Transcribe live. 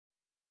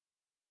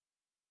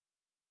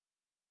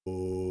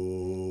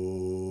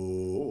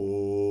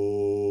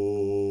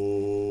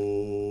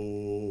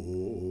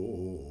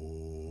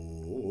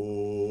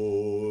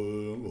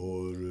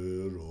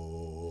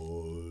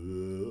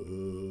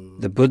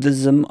The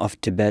Buddhism of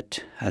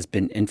Tibet has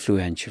been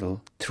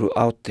influential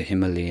throughout the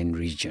Himalayan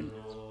region.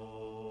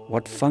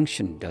 What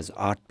function does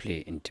art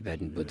play in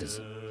Tibetan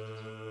Buddhism?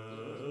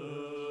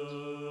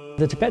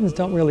 The Tibetans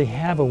don't really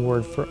have a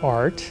word for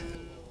art.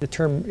 The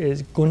term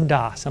is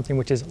gunda, something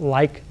which is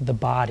like the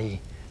body.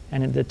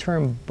 And the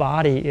term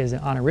body is an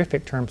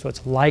honorific term, so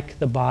it's like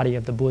the body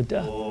of the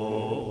Buddha.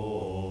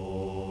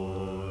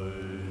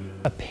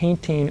 A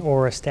painting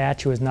or a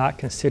statue is not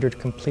considered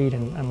complete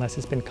unless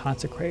it's been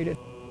consecrated.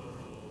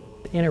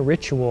 In a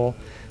ritual,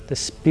 the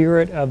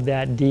spirit of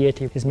that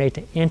deity is made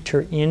to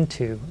enter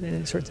into,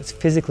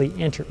 physically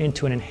enter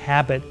into and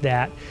inhabit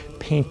that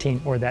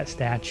painting or that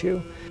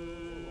statue.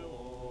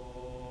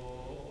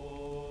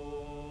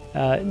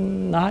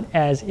 Not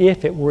as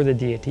if it were the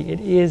deity, it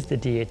is the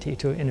deity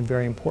in a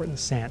very important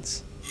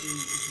sense.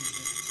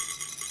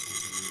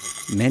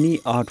 Many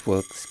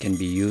artworks can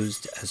be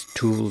used as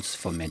tools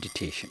for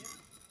meditation.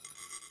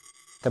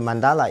 The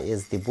mandala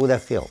is the Buddha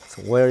field,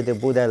 where the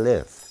Buddha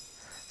lives.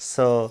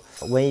 So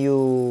when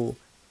you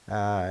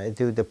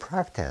do the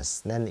practice,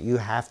 then you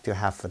have to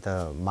have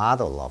the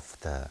model of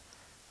the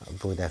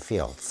Buddha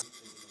fields.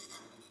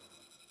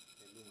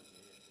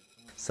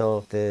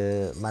 So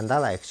the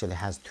mandala actually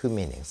has two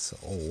meanings.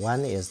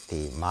 One is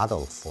the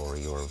model for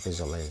your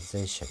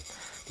visualization.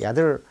 The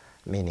other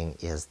meaning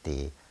is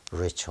the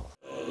ritual.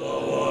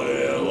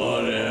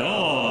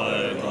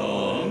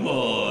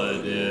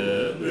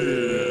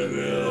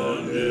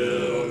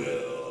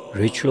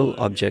 Ritual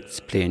objects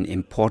play an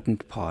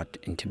important part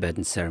in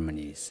Tibetan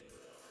ceremonies.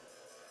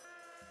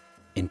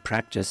 In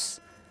practice,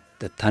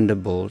 the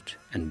thunderbolt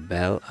and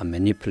bell are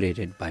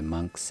manipulated by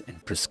monks in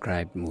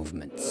prescribed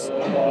movements.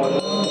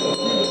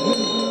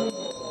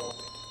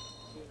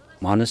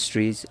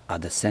 Monasteries are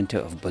the center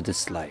of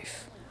Buddhist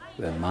life,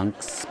 where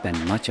monks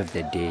spend much of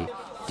their day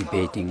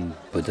debating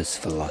Buddhist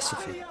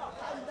philosophy.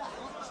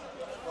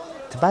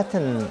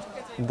 Tibetan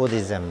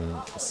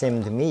Buddhism,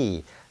 seemed to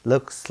me,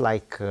 looks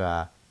like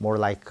more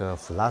like a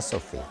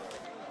philosophy.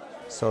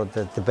 So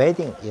the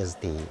debating is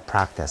the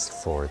practice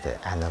for the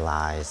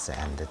analyze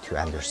and to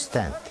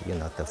understand,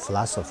 the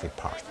philosophy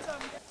part.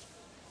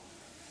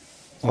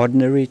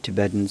 Ordinary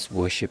Tibetans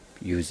worship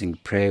using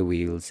prayer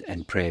wheels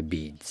and prayer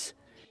beads.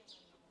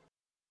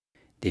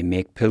 They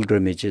make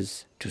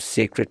pilgrimages to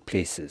sacred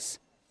places.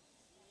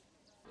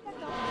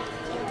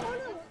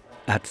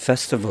 At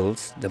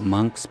festivals, the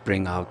monks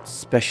bring out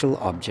special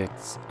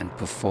objects and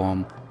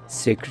perform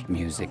sacred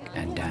music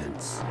and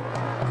dance.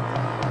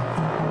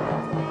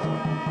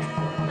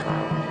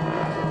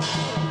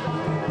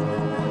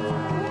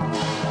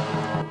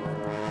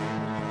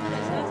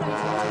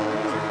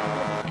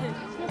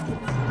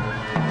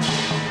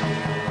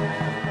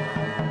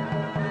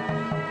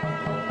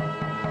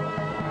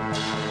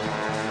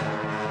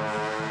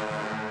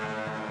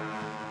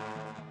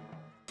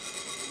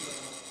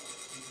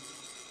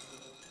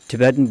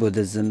 Tibetan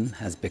Buddhism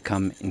has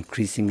become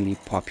increasingly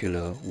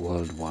popular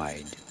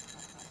worldwide.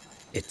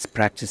 Its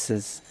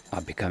practices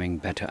are becoming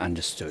better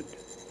understood,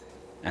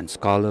 and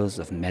scholars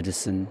of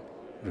medicine,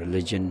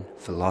 religion,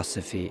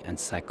 philosophy, and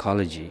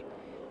psychology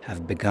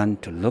have begun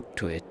to look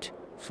to it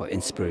for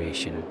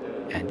inspiration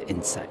and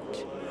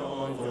insight.